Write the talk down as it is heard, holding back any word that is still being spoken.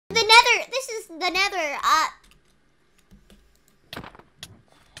Nether. This is the Nether.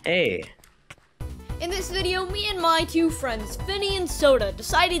 Hey. In this video, me and my two friends, Finny and Soda,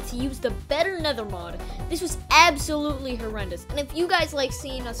 decided to use the better Nether mod. This was absolutely horrendous, and if you guys like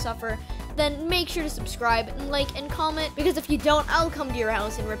seeing us suffer, then make sure to subscribe and like and comment, because if you don't, I'll come to your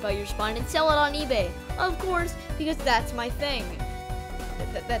house and rip out your spine and sell it on eBay. Of course, because that's my thing.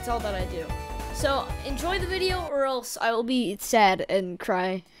 That's all that I do. So, enjoy the video or else I will be sad and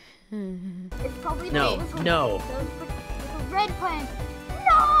cry. It's probably No. the red plant.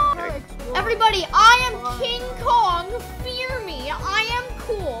 No! Everybody, I am King Kong. Fear me. I am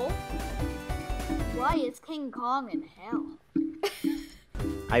cool. Why is King Kong in hell?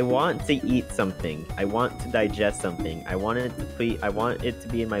 I want to eat something. I want to digest something. I want it to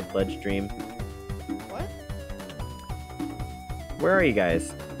be in my bloodstream. What? Where are you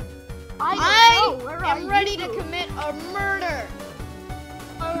guys? I am ready to commit a murder.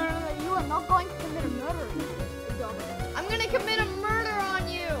 You are not going to commit a murder. I'm gonna commit a murder on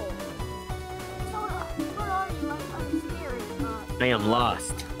you. Soda, where are you? I'm scared. I am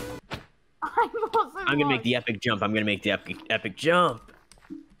lost. I'm gonna make the epic jump. I'm gonna make the epic jump.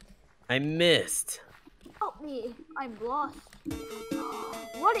 I missed. Help me. I'm lost.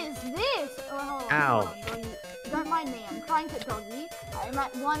 What is this? Oh, Ow. Don't mind me. I'm trying to doggy. I'm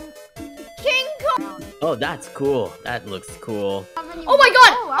at one. King Kong. Oh, that's cool. That looks cool. Oh my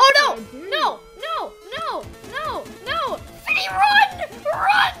God! Oh no! No! No! No! No! No! Finny, run!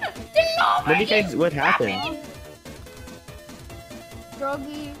 Run! What happened?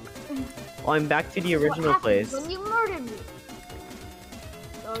 Doggy. Oh, I'm back to the original place. When you murdered me.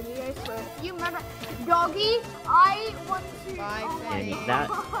 Doggy, I swear. You murdered. Doggy, I want to. Bye, oh my Finny. That-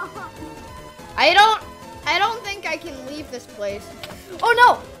 I don't think I can leave this place. Oh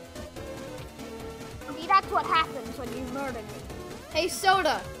no! Doggy, that's what happens when you murder me. Hey,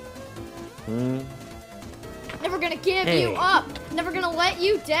 Soda. Never gonna give you up. Never gonna let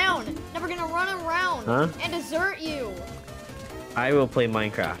you down. Never gonna run around and desert you. I will play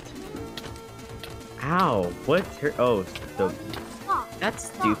Minecraft. Ow! What's her? Oh, so Stop. that's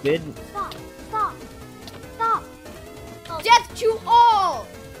stupid. Stop. Stop. Stop. Death to all!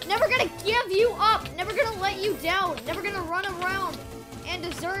 Never gonna give you up. Never gonna let you down. Never gonna run around and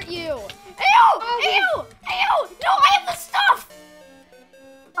desert you. Ew! Ew! Ew! No, I have the stuff!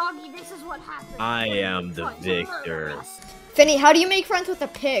 Doggy, this is what happens. I am the victor. Finny, how do you make friends with a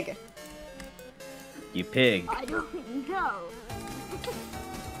pig? You pig. I don't know.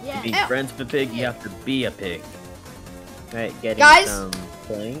 To be Ew. friends with a pig, you have to be a pig. Right, getting Guys? some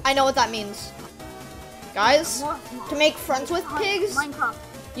planks. I know what that means. Guys, to make friends with pigs, Minecraft.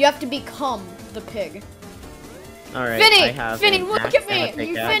 you have to become the pig. All right, I Finny! have Finny, an look axe at and a me!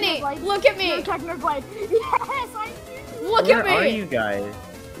 pickaxe. Finny, look at me! Technoblade. Yes, I do. Look Where at me! are you guys?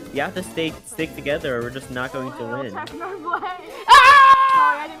 You have to stick together, or we're just not going to win. Technoblade. Ah!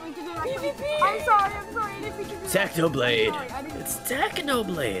 Sorry, I didn't mean to do that. I'm sorry. I didn't mean to do that. Technoblade! I'm sorry, I didn't- It's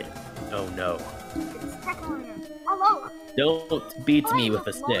Technoblade! Oh no. It's Technoblade. Hello. Don't beat me with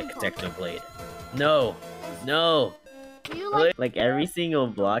a stick, Technoblade. No. No. Do you Like every single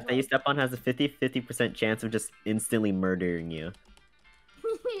block that you step on has a 50% chance of just instantly murdering you.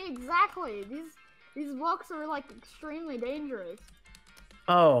 Exactly. These blocks are like extremely dangerous.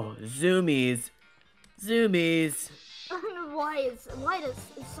 Oh, zoomies. Zoomies. Why does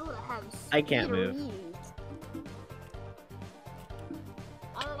Soda have I can't speed move. reads?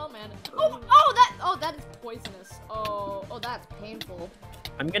 I don't know, man. Oh, that is poisonous. Oh, that's painful.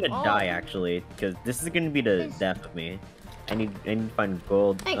 I'm gonna die actually, because this is gonna be the death of me. I need to find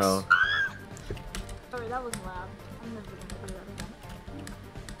gold. Thanks. Oh. Sorry, that was loud. I'm never gonna do that again.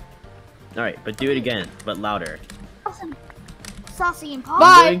 Alright, but do it again, but louder. Awesome. Saucy and Paul.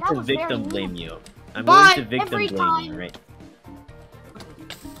 Bye. I'm going to victim blame you. I'm Bye. going to victim Every blame you, time. right?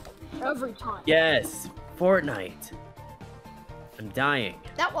 Every time. Yes! Fortnite! I'm dying.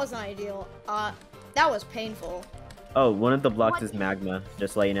 That wasn't ideal. That was painful. Oh, one of the blocks What? is magma.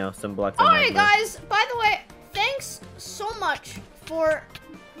 Just to let you know, some blocks are Alright, magma. guys. By the way, thanks so much for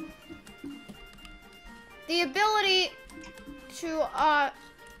the ability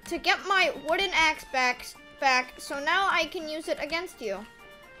to get my wooden axe back. So now I can use it against you.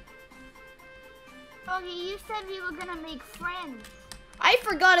 Doggy, you said we were gonna make friends. I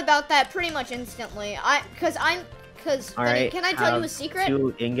forgot about that pretty much instantly. Alright, can I tell you a secret?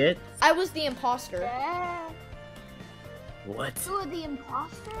 2 ingots. I was the imposter. Yeah. What? You were the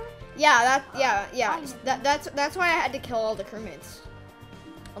imposter? Yeah, that's why I had to kill all the crewmates.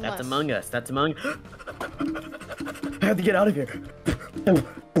 That's Among Us. That's Among I have to get out of here.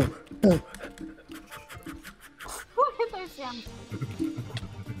 What did those sounds?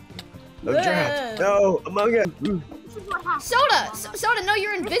 I'm trapped. No, Among Us. This is what happened. Soda, no,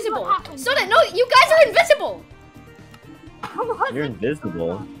 you're invisible. happened. Soda, no, you guys are invisible. You're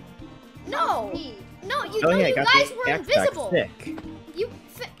invisible. No, Me. no, you, Oh no, yeah, I you got guys the were backpack invisible. stick. You,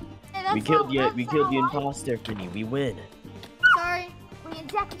 Hey, that's We killed how- the that's how I- imposter, Finny. We win. sorry. We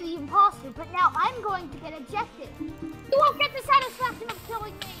ejected the imposter, but now I'm going to get ejected. You won't get the satisfaction of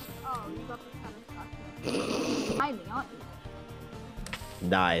killing me. Oh, you got the satisfaction. I mean, aren't you?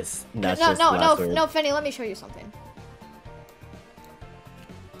 Nice. That's No, just the last word. no, Finny, let me show you something.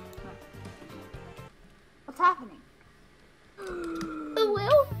 What's happening?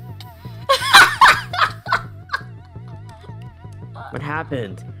 Will? What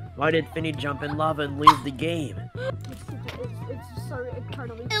happened? Why did Finny jump in lava and leave the game? It's so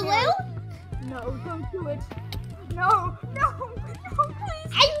incredibly scary. Will? No, don't do it. No,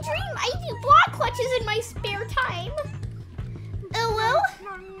 please. I do block clutches in my spare time. Will?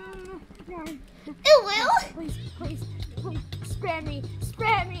 No. Will? Please. Spare me.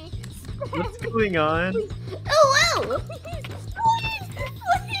 What's going on? Will? Please.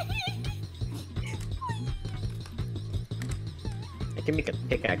 I can make a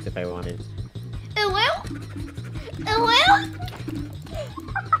pickaxe if I wanted. Will?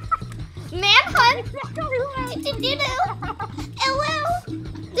 Manhunt?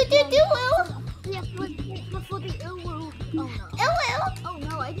 Yes, before the ill-woo. Oh no. Oh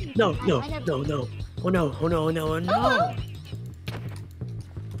no, I didn't. No. I never- Oh no.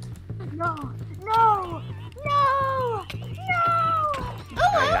 No.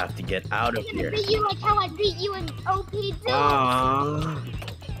 I have to get out of I'm gonna here. beat you like how I beat you in OP Duo. Aww.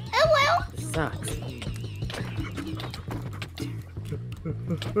 This sucks.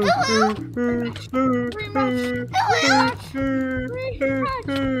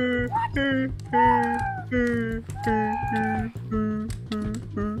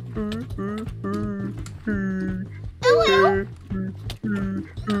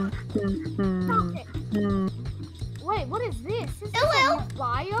 Wait, what is this? Is this a new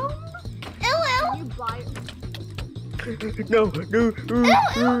biome? A new biome. No.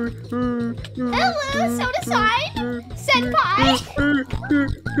 Sodasign? Senpai?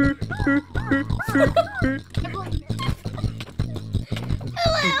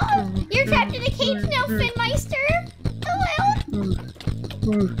 You're trapped in a cage now, Finmeister?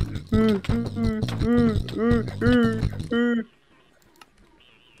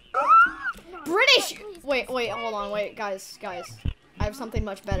 British! Wait, hold on, guys. I have something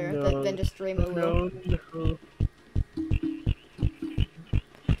much better than just Dreamu. No.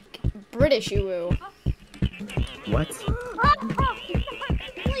 British Uwu. What?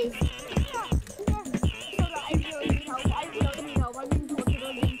 Please. I really need help. I'm being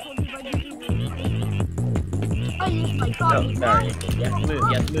tortured by you. I used my Oh, body. sorry. You have to move.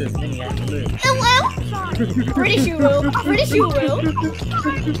 Finny, you have to move. Sorry. British Uwu.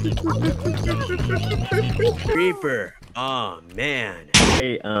 Creeper. Oh man.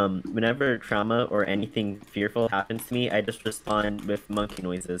 Hey, whenever trauma or anything fearful happens to me, I just respond with monkey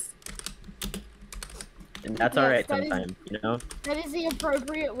noises. And that's Yes, alright that is- sometimes, you know? That is the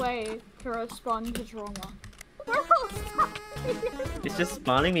appropriate way to respond to trauma. It's just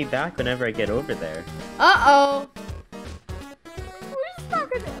spawning me back whenever I get over there. Uh-oh. We're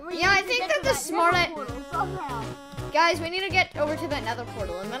stuck in it. We Yeah, I need to think get that to the Nether smart- portal somehow. Guys, we need to get over to that nether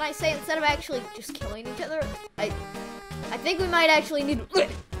portal. And then I say, instead of actually just killing each other, I think we might actually need to...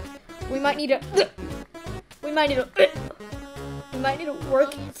 We might need to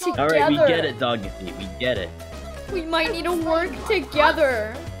work together. Alright, we get it, dog. We get it. We might need to work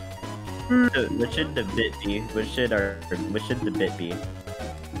together. What should the bit be? What should the bit be?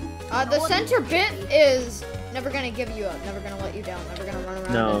 The center bit is never gonna give you up, never gonna let you down, never gonna run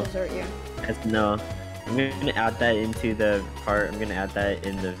around No. and desert you. No. I'm gonna add that into the part. I'm gonna add that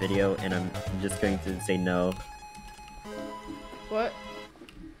in the video, and I'm just going to say no. What?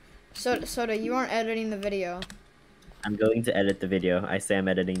 Soda, you aren't editing the video. I'm going to edit the video. I say I'm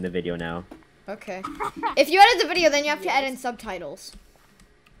editing the video now. Okay. If you edit the video, then you have to add in subtitles.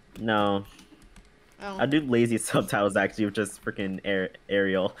 No. Oh. I'll do lazy subtitles actually, with just freaking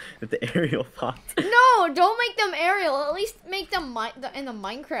Arial with the Arial font. No, don't make them Arial. At least make them in the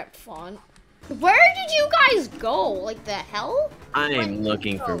Minecraft font. Where did you guys go? Like the hell? I'm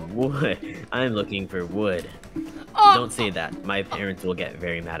looking for wood. I'm looking for wood. Oh, Don't say that. My parents will get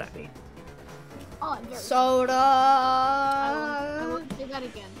very mad at me. Oh, I'm very Soda. I won't say that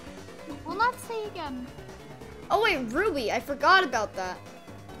again. Will not say again. Oh wait, Ruby. I forgot about that.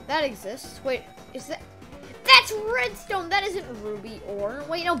 That exists. Wait, is that? That's redstone. That isn't ruby ore.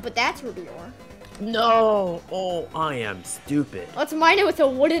 Wait, no, but that's ruby ore.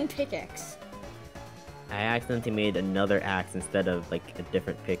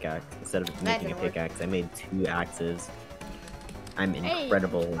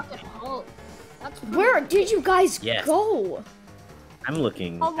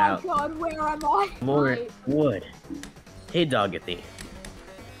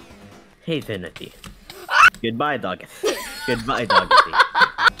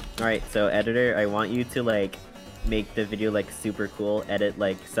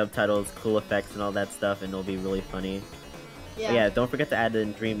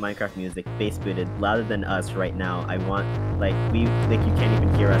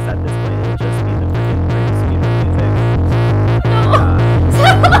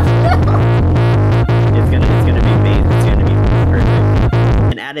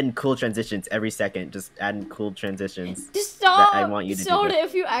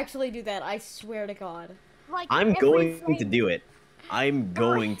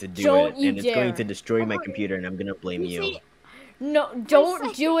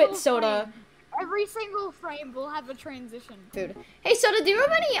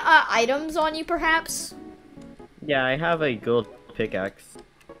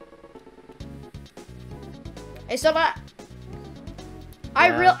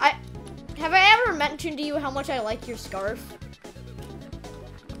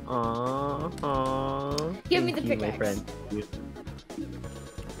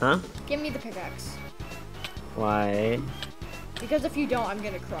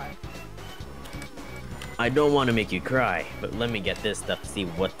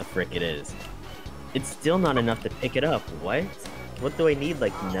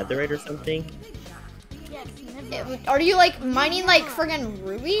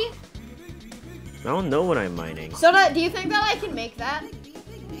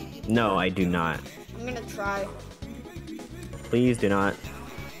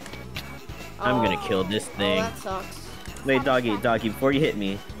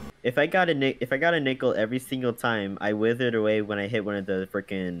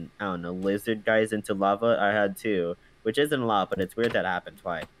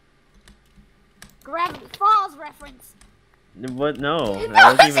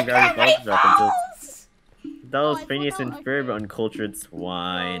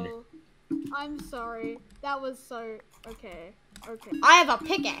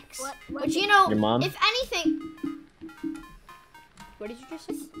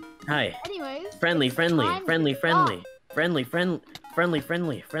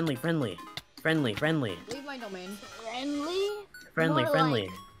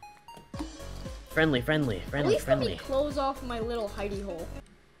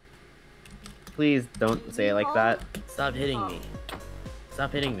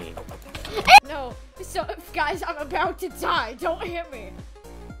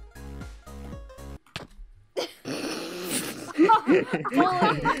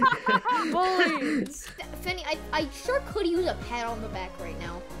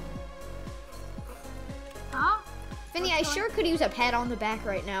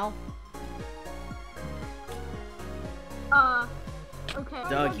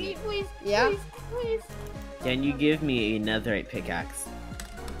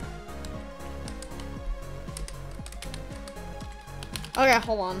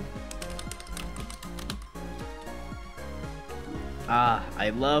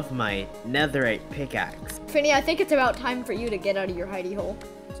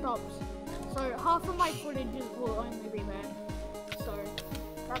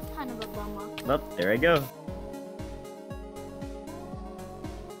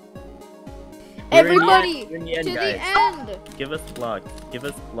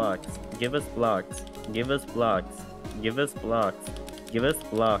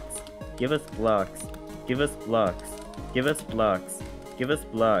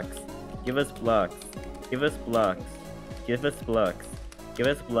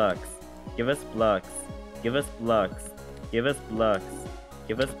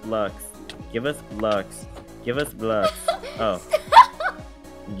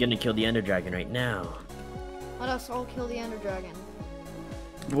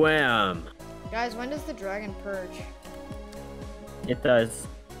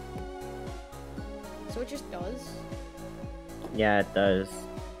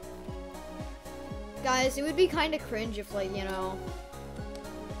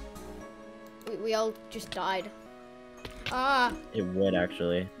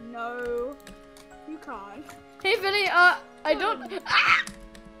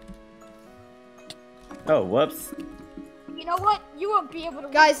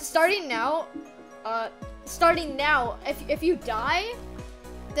 Starting now, if you die,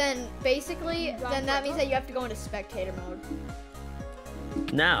 then basically, then that means that you have to go into spectator mode.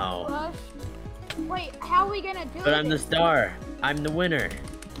 Now. Wait, how are we gonna do it? But I'm the star. I'm the winner.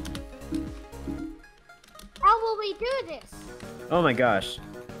 How will we do this? Oh my gosh.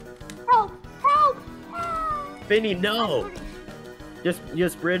 Help! Help! Help! Finny, no!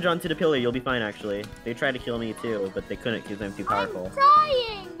 Just bridge onto the pillar, you'll be fine actually. They tried to kill me too, but they couldn't because I'm too powerful. I'm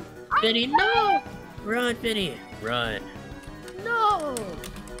dying! Finny, no! Run, Finny! Run. No!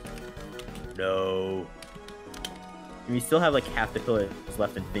 No. We still have like half the pillars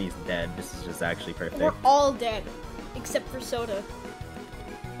left and Finny's dead. This is just actually perfect. We're all dead, except for Soda.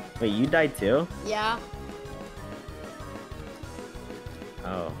 Wait, you died too? Yeah.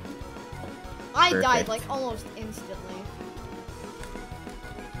 Oh. I Perfect. died like almost instantly.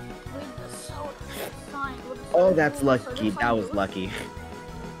 Oh, that's lucky. That was lucky.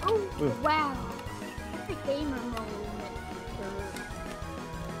 Oh, wow. The gamer mode.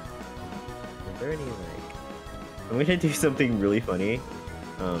 Is there any like... I'm gonna do something really funny.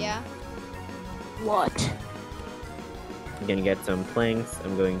 Yeah. What? I'm gonna get some planks.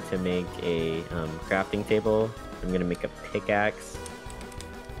 I'm going to make a crafting table. I'm gonna make a pickaxe.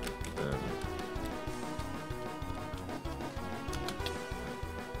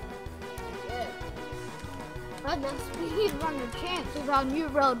 But the speedrunner chance is our new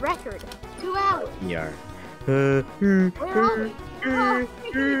world record. 2 hours. We are. Where are we?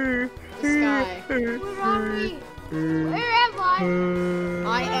 The sky. Where are we? Where am I?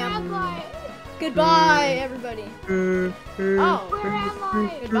 I Where am. am I? Goodbye, everybody. Oh. Where am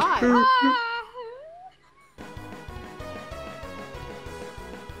I? Goodbye. Ah!